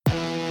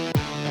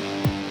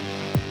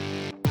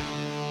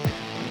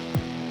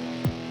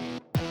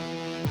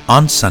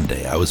On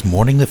Sunday, I was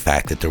mourning the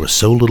fact that there was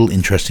so little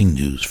interesting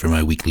news for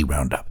my weekly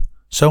roundup,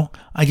 so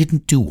I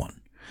didn't do one.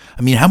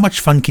 I mean, how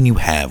much fun can you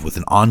have with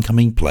an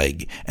oncoming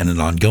plague and an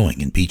ongoing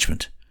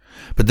impeachment?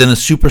 But then a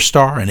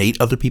superstar and 8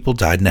 other people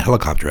died in a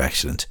helicopter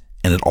accident,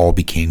 and it all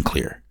became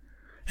clear.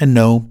 And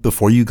no,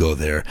 before you go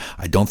there,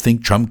 I don't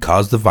think Trump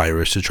caused the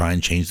virus to try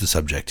and change the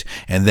subject,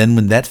 and then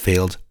when that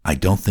failed, I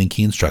don't think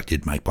he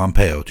instructed Mike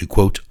Pompeo to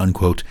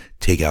quote-unquote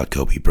take out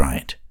Kobe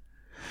Bryant.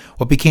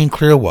 What became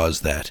clear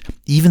was that,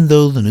 even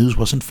though the news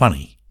wasn't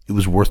funny, it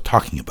was worth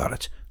talking about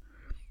it.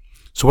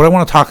 So what I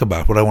want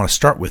to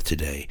start with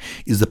today,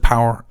 is the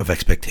power of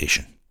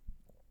expectation.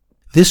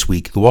 This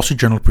week, the Wall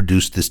Street Journal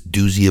produced this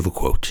doozy of a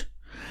quote.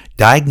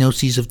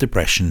 Diagnoses of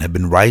depression have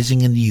been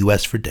rising in the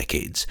U.S. for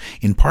decades,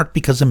 in part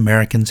because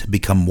Americans have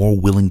become more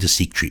willing to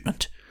seek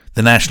treatment.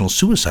 The national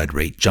suicide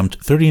rate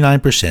jumped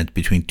 39%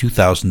 between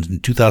 2000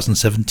 and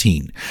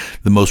 2017,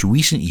 the most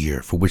recent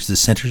year for which the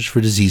Centers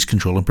for Disease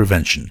Control and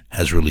Prevention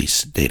has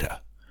released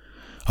data.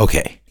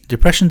 Okay,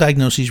 depression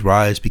diagnoses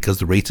rise because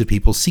the rates of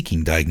people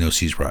seeking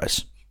diagnoses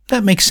rise.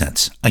 That makes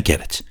sense, I get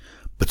it.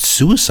 But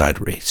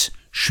suicide rates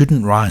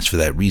shouldn't rise for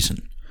that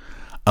reason.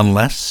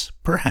 Unless,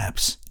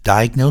 perhaps,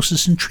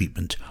 diagnosis and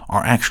treatment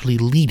are actually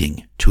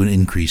leading to an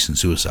increase in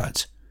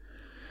suicides.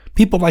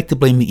 People like to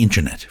blame the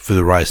internet for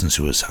the rise in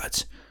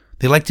suicides.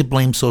 They like to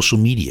blame social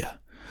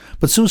media.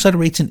 But suicide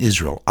rates in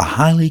Israel, a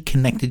highly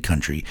connected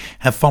country,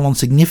 have fallen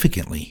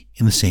significantly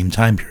in the same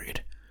time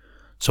period.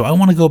 So I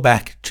want to go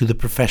back to the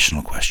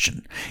professional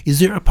question. Is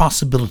there a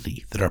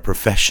possibility that our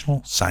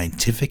professional,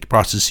 scientific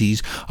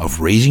processes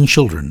of raising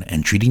children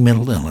and treating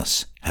mental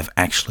illness have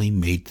actually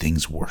made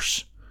things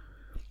worse?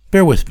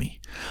 Bear with me.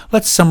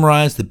 Let's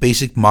summarize the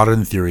basic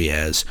modern theory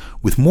as,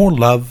 with more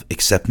love,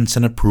 acceptance,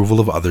 and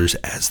approval of others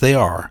as they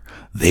are,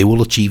 they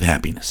will achieve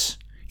happiness.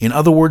 In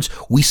other words,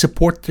 we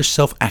support their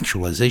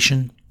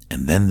self-actualization,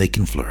 and then they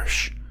can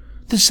flourish.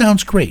 This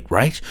sounds great,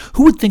 right?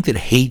 Who would think that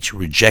hate,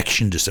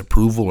 rejection,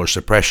 disapproval, or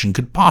suppression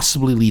could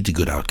possibly lead to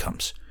good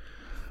outcomes?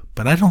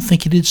 But I don't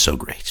think it is so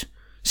great.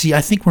 See, I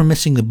think we're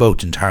missing the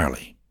boat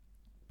entirely.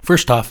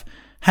 First off,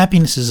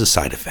 happiness is a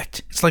side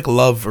effect. It's like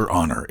love or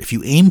honor. If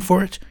you aim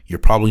for it, you're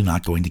probably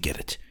not going to get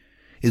it.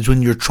 It's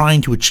when you're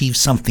trying to achieve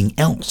something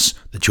else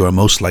that you are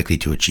most likely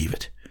to achieve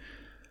it.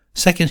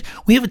 Second,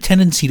 we have a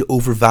tendency to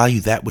overvalue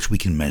that which we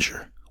can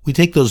measure. We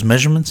take those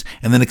measurements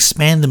and then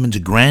expand them into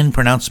grand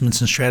pronouncements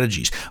and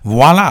strategies.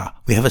 Voila!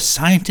 We have a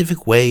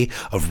scientific way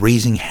of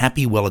raising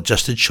happy,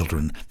 well-adjusted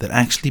children that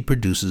actually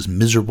produces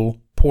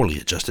miserable, poorly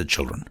adjusted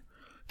children.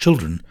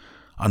 Children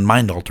on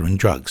mind-altering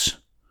drugs.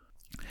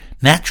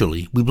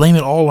 Naturally, we blame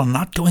it all on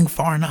not going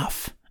far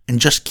enough and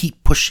just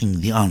keep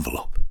pushing the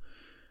envelope.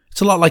 It's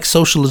a lot like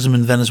socialism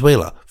in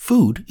Venezuela.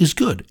 Food is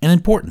good and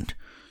important.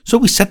 So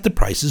we set the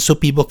prices so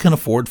people can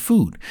afford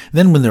food.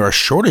 Then when there are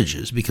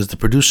shortages because the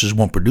producers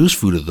won't produce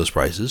food at those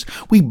prices,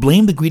 we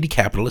blame the greedy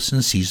capitalists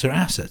and seize their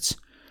assets.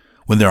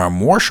 When there are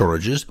more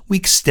shortages, we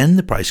extend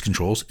the price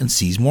controls and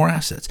seize more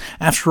assets.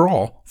 After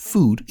all,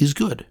 food is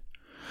good.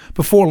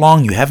 Before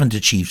long, you haven't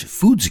achieved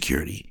food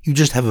security. You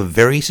just have a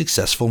very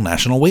successful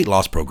national weight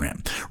loss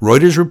program.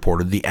 Reuters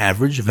reported the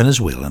average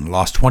Venezuelan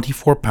lost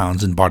 24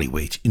 pounds in body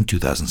weight in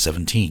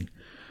 2017.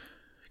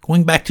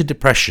 Going back to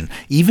depression,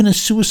 even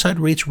as suicide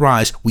rates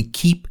rise, we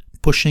keep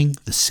pushing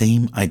the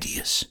same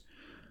ideas.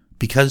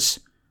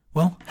 Because,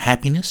 well,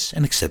 happiness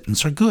and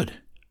acceptance are good.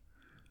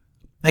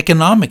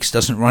 Economics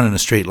doesn't run in a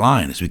straight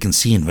line, as we can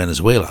see in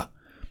Venezuela,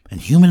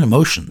 and human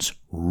emotions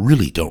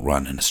really don't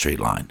run in a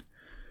straight line.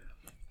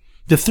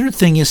 The third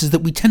thing is that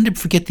we tend to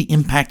forget the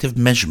impact of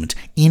measurement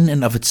in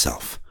and of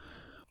itself.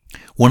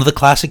 One of the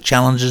classic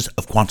challenges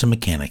of quantum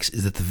mechanics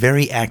is that the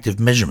very act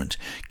of measurement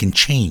can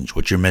change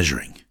what you're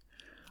measuring.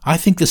 I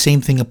think the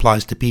same thing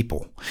applies to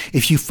people.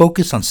 If you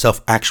focus on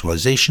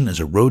self-actualization as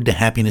a road to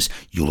happiness,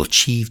 you'll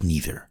achieve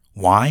neither.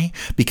 Why?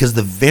 Because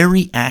the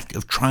very act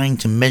of trying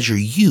to measure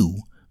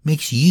you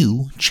makes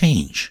you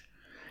change.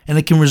 And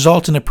it can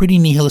result in a pretty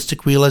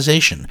nihilistic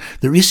realization.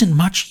 There isn't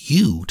much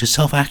you to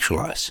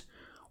self-actualize.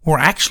 We're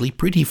actually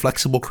pretty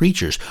flexible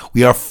creatures.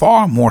 We are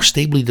far more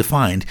stably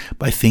defined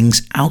by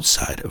things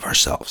outside of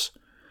ourselves.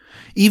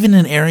 Even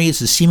in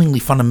areas as seemingly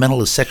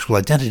fundamental as sexual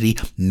identity,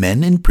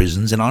 men in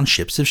prisons and on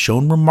ships have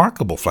shown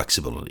remarkable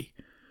flexibility.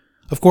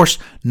 Of course,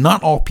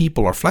 not all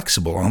people are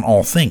flexible on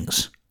all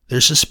things.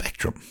 There's a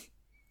spectrum.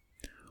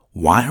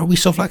 Why are we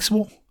so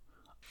flexible?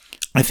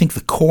 I think the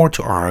core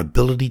to our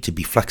ability to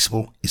be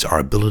flexible is our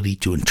ability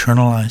to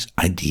internalize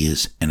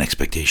ideas and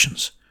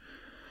expectations.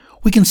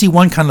 We can see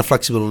one kind of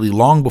flexibility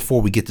long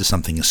before we get to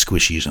something as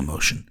squishy as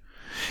emotion.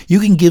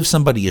 You can give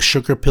somebody a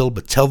sugar pill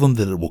but tell them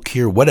that it will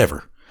cure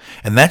whatever.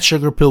 And that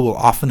sugar pill will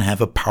often have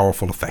a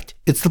powerful effect.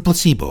 It's the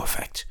placebo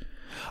effect.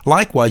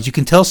 Likewise, you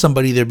can tell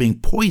somebody they're being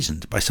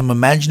poisoned by some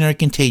imaginary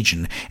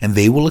contagion and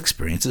they will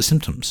experience the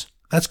symptoms.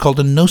 That's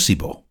called a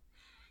nocebo.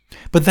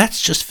 But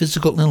that's just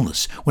physical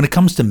illness. When it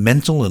comes to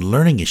mental and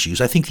learning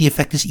issues, I think the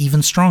effect is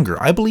even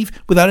stronger. I believe,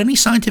 without any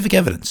scientific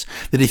evidence,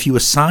 that if you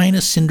assign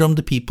a syndrome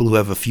to people who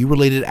have a few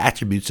related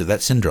attributes of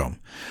that syndrome,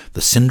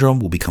 the syndrome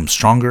will become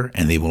stronger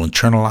and they will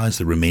internalize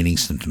the remaining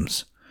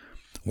symptoms.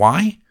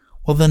 Why?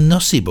 Well, the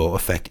nocebo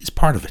effect is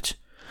part of it.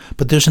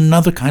 But there's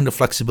another kind of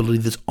flexibility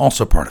that's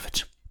also part of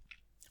it.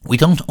 We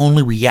don't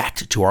only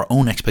react to our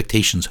own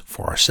expectations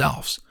for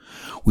ourselves.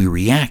 We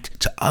react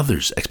to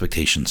others'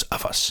 expectations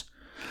of us.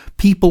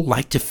 People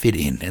like to fit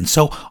in, and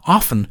so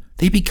often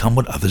they become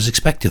what others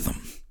expect of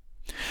them.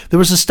 There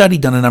was a study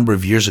done a number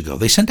of years ago.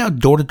 They sent out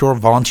door-to-door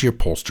volunteer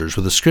pollsters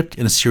with a script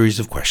and a series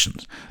of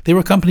questions. They were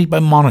accompanied by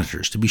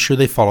monitors to be sure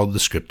they followed the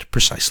script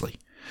precisely.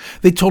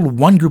 They told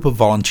one group of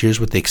volunteers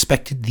what they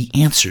expected the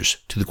answers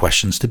to the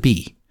questions to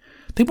be.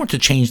 They weren't to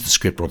change the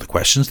script or the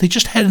questions, they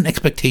just had an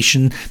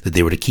expectation that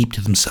they were to keep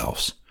to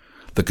themselves.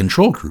 The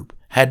control group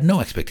had no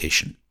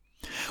expectation.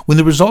 When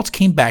the results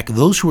came back,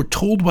 those who were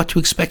told what to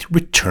expect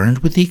returned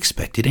with the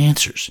expected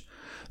answers.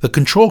 The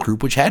control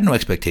group, which had no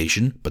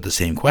expectation, but the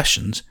same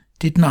questions,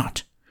 did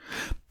not.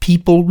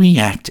 People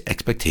react to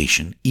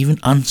expectation, even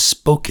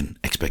unspoken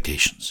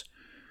expectations.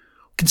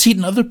 You can see it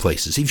in other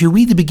places. If you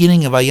read the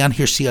beginning of Ayaan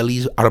Hirsi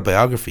Ali's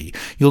autobiography,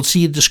 you'll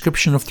see a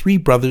description of 3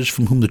 brothers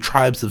from whom the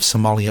tribes of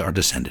Somalia are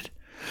descended.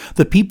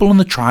 The people in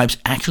the tribes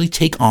actually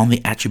take on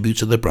the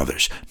attributes of their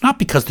brothers, not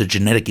because their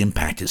genetic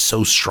impact is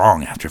so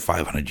strong after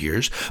 500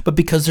 years, but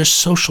because their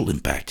social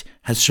impact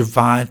has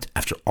survived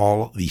after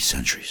all these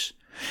centuries.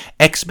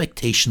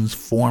 Expectations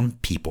form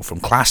people, from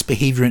class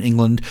behavior in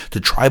England to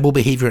tribal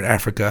behavior in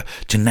Africa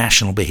to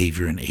national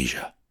behavior in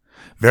Asia.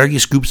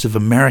 Various groups of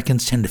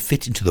Americans tend to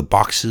fit into the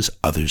boxes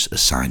others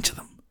assign to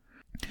them.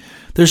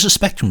 There's a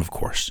spectrum, of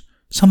course.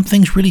 Some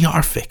things really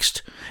are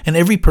fixed, and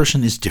every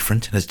person is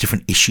different and has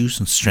different issues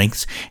and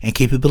strengths and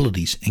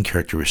capabilities and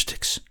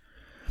characteristics.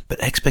 But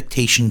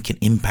expectation can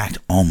impact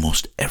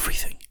almost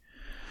everything.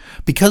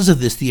 Because of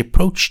this, the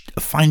approach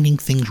of finding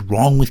things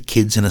wrong with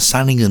kids and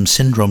assigning them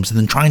syndromes and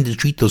then trying to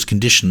treat those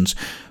conditions,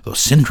 those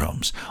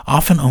syndromes,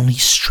 often only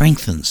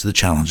strengthens the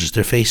challenges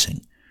they're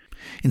facing.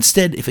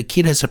 Instead, if a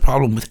kid has a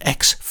problem with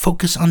X,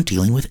 focus on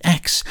dealing with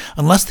X.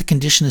 Unless the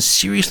condition is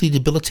seriously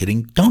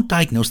debilitating, don't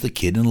diagnose the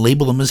kid and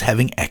label them as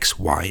having X,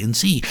 Y, and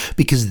Z,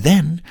 because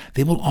then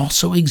they will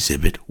also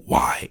exhibit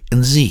Y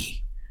and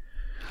Z.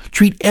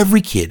 Treat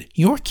every kid,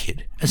 your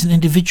kid, as an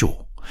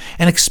individual,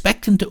 and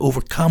expect them to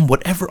overcome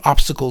whatever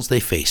obstacles they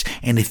face,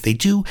 and if they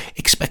do,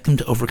 expect them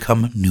to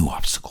overcome new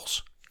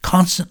obstacles.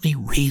 Constantly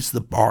raise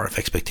the bar of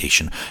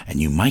expectation, and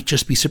you might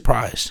just be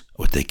surprised at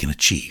what they can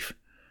achieve.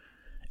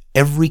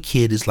 Every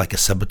kid is like a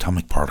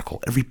subatomic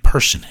particle. Every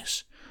person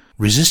is.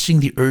 Resisting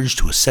the urge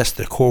to assess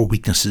their core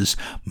weaknesses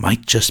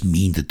might just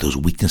mean that those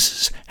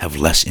weaknesses have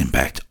less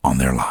impact on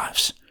their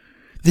lives.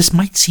 This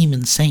might seem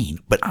insane,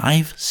 but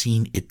I've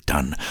seen it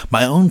done.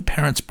 My own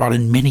parents brought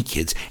in many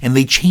kids, and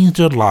they changed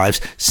their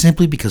lives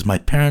simply because my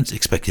parents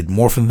expected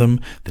more from them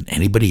than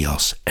anybody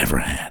else ever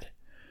had.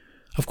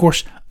 Of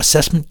course,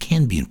 assessment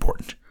can be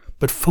important,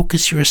 but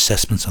focus your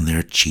assessments on their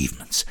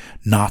achievements,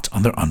 not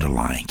on their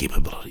underlying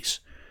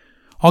capabilities.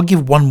 I'll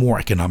give one more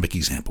economic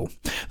example.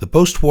 The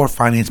post-war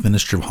finance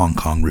minister of Hong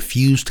Kong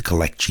refused to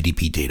collect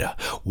GDP data.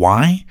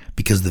 Why?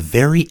 Because the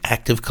very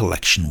act of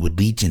collection would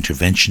lead to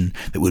intervention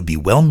that would be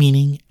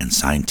well-meaning and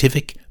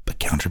scientific, but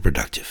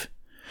counterproductive.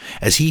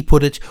 As he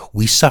put it,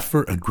 we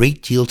suffer a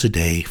great deal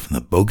today from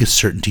the bogus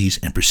certainties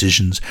and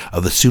precisions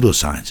of the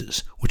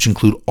pseudosciences, which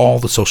include all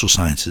the social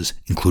sciences,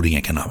 including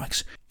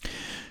economics.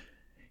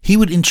 He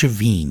would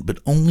intervene, but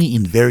only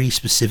in very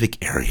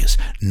specific areas,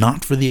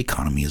 not for the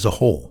economy as a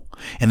whole.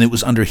 And it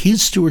was under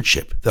his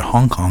stewardship that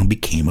Hong Kong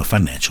became a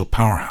financial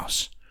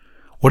powerhouse.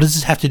 What does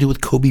this have to do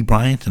with Kobe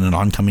Bryant and an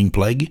oncoming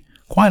plague?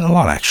 Quite a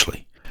lot,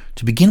 actually.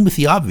 To begin with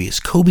the obvious,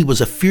 Kobe was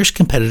a fierce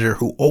competitor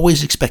who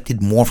always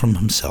expected more from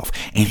himself,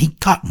 and he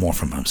got more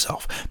from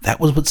himself.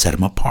 That was what set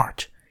him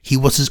apart. He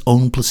was his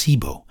own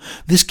placebo.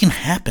 This can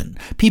happen.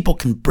 People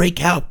can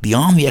break out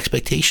beyond the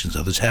expectations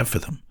others have for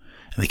them,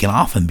 and they can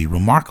often be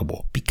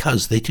remarkable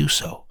because they do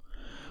so.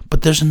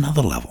 But there's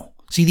another level.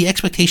 See, the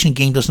expectation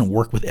game doesn't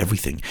work with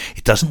everything.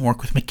 It doesn't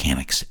work with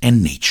mechanics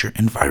and nature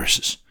and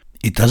viruses.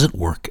 It doesn't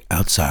work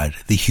outside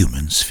the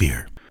human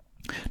sphere.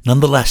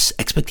 Nonetheless,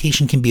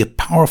 expectation can be a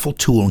powerful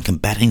tool in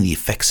combating the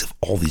effects of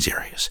all these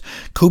areas.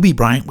 Kobe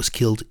Bryant was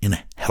killed in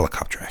a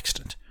helicopter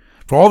accident.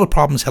 For all the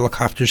problems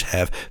helicopters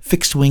have,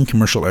 fixed-wing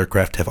commercial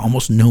aircraft have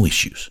almost no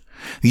issues.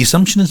 The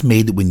assumption is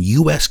made that when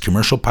U.S.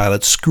 commercial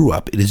pilots screw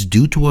up, it is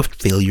due to a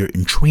failure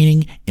in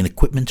training, in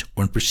equipment,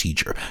 or in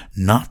procedure,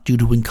 not due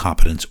to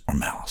incompetence or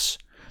malice.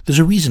 There's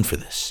a reason for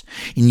this.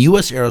 In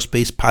U.S.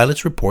 aerospace,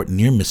 pilots report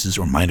near misses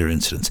or minor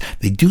incidents.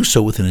 They do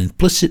so with an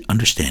implicit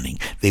understanding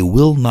they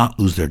will not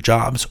lose their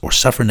jobs or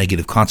suffer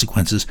negative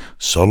consequences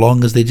so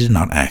long as they did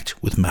not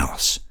act with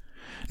malice.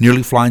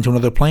 Nearly flying to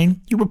another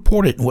plane, you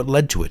report it and what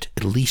led to it,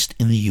 at least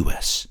in the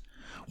U.S.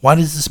 Why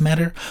does this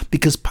matter?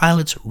 Because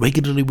pilots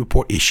regularly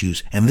report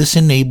issues, and this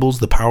enables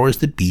the powers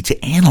that be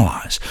to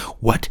analyze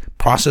what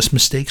process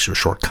mistakes or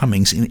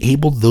shortcomings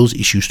enabled those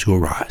issues to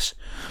arise.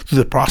 Through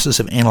the process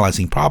of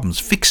analyzing problems,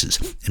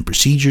 fixes in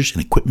procedures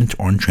and equipment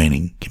or in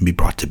training can be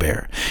brought to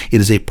bear.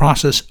 It is a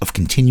process of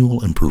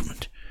continual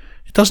improvement.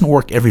 It doesn't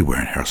work everywhere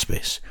in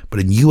aerospace, but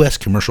in U.S.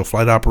 commercial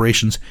flight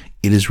operations,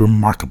 it is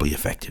remarkably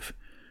effective.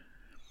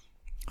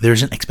 There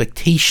is an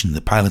expectation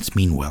that pilots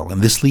mean well,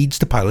 and this leads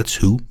to pilots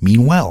who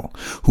mean well,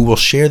 who will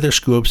share their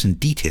screw-ups in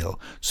detail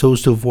so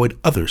as to avoid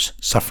others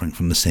suffering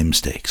from the same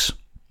mistakes.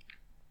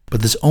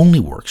 But this only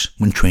works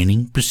when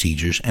training,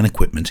 procedures, and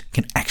equipment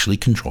can actually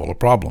control a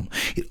problem.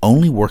 It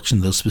only works in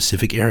those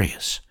specific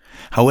areas.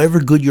 However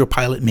good your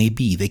pilot may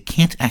be, they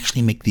can't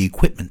actually make the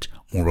equipment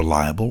more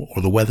reliable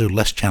or the weather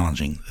less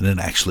challenging than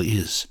it actually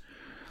is.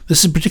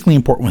 This is particularly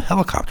important with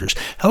helicopters.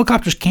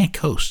 Helicopters can't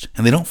coast,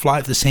 and they don't fly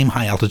at the same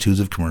high altitudes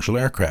of commercial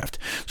aircraft.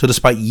 So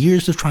despite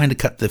years of trying to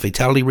cut the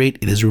fatality rate,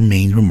 it has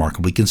remained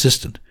remarkably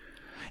consistent.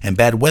 And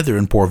bad weather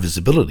and poor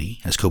visibility,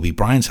 as Kobe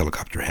Bryant's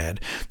helicopter had,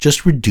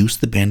 just reduced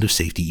the band of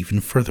safety even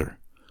further.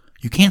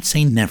 You can't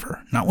say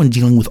never, not when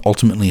dealing with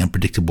ultimately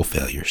unpredictable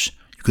failures.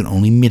 You can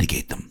only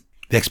mitigate them.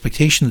 The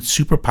expectation that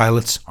super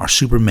pilots are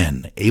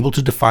supermen, able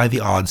to defy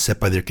the odds set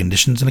by their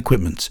conditions and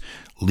equipment,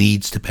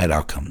 leads to bad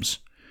outcomes.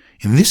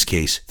 In this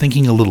case,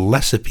 thinking a little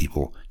less of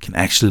people can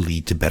actually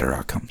lead to better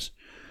outcomes.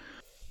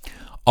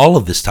 All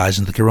of this ties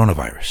into the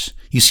coronavirus.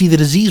 You see, the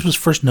disease was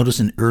first noticed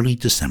in early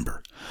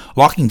December.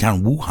 Locking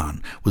down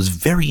Wuhan was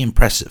very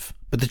impressive,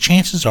 but the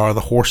chances are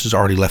the horses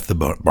already left the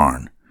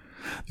barn.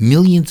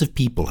 Millions of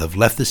people have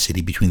left the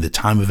city between the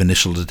time of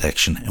initial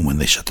detection and when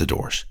they shut the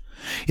doors.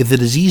 If the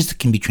disease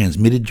can be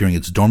transmitted during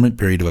its dormant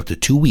period of up to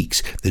 2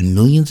 weeks, then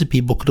millions of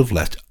people could have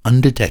left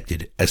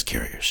undetected as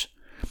carriers.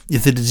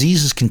 If the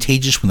disease is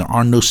contagious when there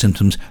are no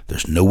symptoms,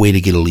 there's no way to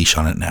get a leash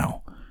on it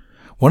now.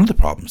 One of the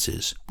problems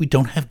is we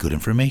don't have good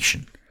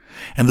information.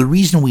 And the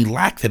reason we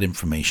lack that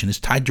information is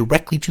tied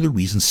directly to the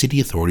reason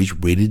city authorities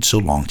waited so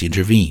long to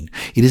intervene.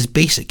 It is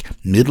basic.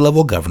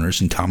 Mid-level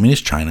governors in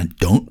communist China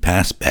don't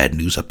pass bad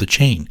news up the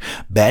chain.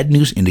 Bad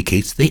news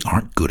indicates they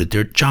aren't good at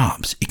their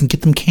jobs. It can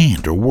get them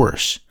canned or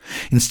worse.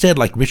 Instead,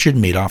 like Richard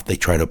Madoff, they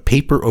try to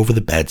paper over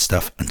the bad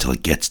stuff until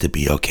it gets to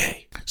be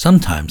okay.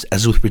 Sometimes,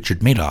 as with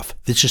Richard Madoff,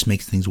 this just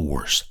makes things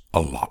worse,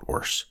 a lot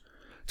worse.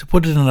 To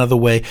put it another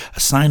way, a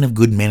sign of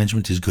good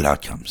management is good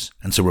outcomes,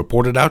 and so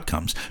reported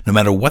outcomes, no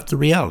matter what the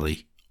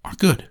reality, are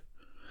good.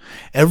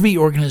 Every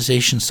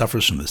organization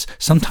suffers from this.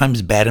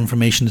 Sometimes bad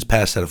information is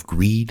passed out of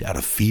greed, out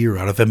of fear,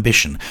 out of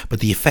ambition, but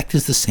the effect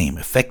is the same.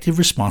 Effective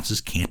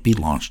responses can't be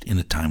launched in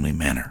a timely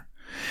manner.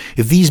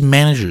 If these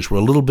managers were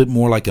a little bit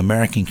more like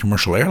American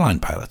commercial airline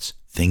pilots,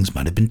 things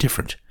might have been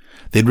different.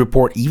 They'd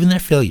report even their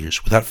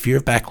failures without fear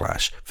of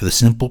backlash for the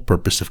simple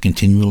purpose of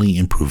continually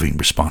improving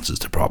responses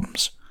to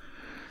problems.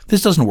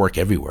 This doesn't work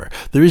everywhere.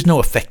 There is no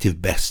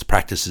effective best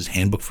practices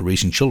handbook for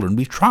raising children.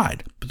 We've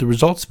tried, but the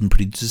results have been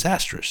pretty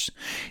disastrous.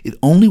 It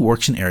only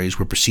works in areas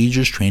where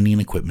procedures, training,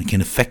 and equipment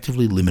can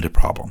effectively limit a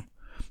problem.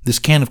 This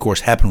can, of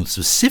course, happen with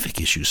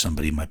specific issues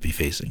somebody might be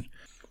facing.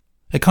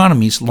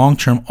 Economies,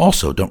 long-term,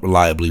 also don't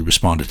reliably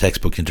respond to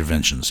textbook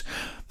interventions.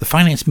 The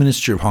finance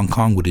minister of Hong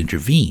Kong would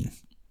intervene,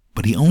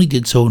 but he only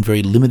did so in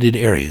very limited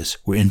areas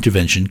where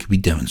intervention could be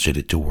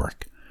demonstrated to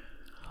work.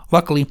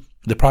 Luckily,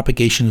 the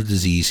propagation of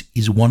disease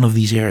is one of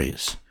these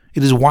areas.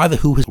 It is why the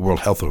WHO, World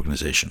Health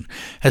Organization,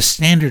 has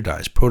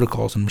standardized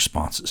protocols and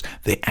responses.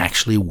 They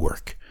actually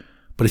work.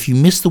 But if you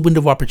miss the window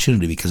of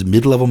opportunity because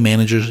mid-level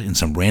managers in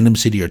some random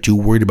city are too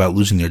worried about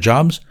losing their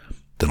jobs,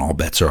 then all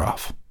bets are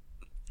off.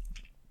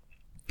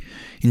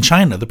 In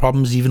China, the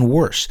problem is even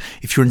worse.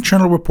 If your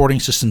internal reporting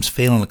systems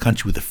fail in a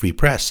country with a free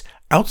press,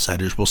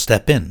 outsiders will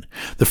step in.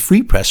 The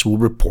free press will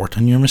report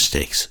on your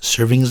mistakes,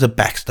 serving as a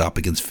backstop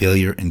against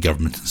failure in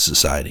government and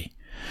society.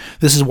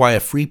 This is why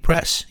a free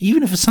press,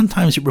 even if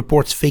sometimes it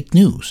reports fake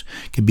news,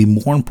 can be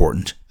more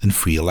important than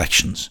free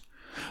elections.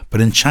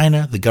 But in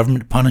China, the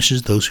government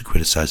punishes those who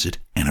criticize it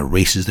and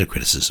erases their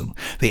criticism.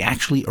 They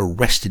actually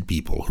arrested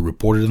people who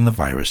reported on the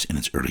virus in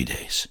its early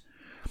days.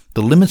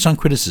 The limits on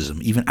criticism,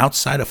 even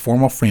outside a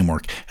formal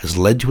framework, has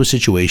led to a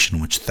situation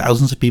in which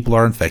thousands of people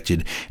are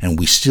infected and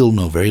we still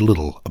know very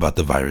little about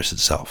the virus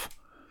itself.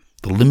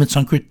 The limits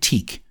on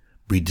critique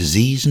breed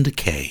disease and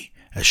decay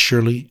as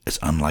surely as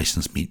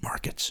unlicensed meat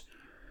markets.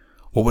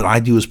 What would I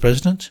do as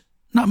president?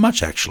 Not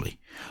much, actually.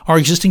 Our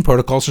existing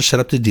protocols are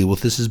set up to deal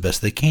with this as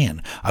best they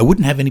can. I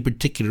wouldn't have any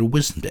particular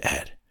wisdom to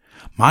add.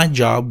 My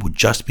job would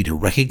just be to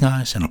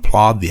recognize and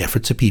applaud the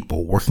efforts of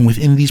people working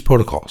within these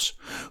protocols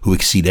who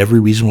exceed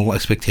every reasonable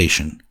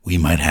expectation we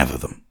might have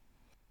of them.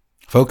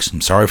 Folks,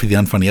 I'm sorry for the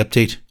unfunny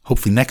update.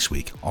 Hopefully next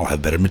week I'll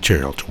have better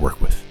material to work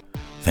with.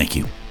 Thank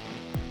you.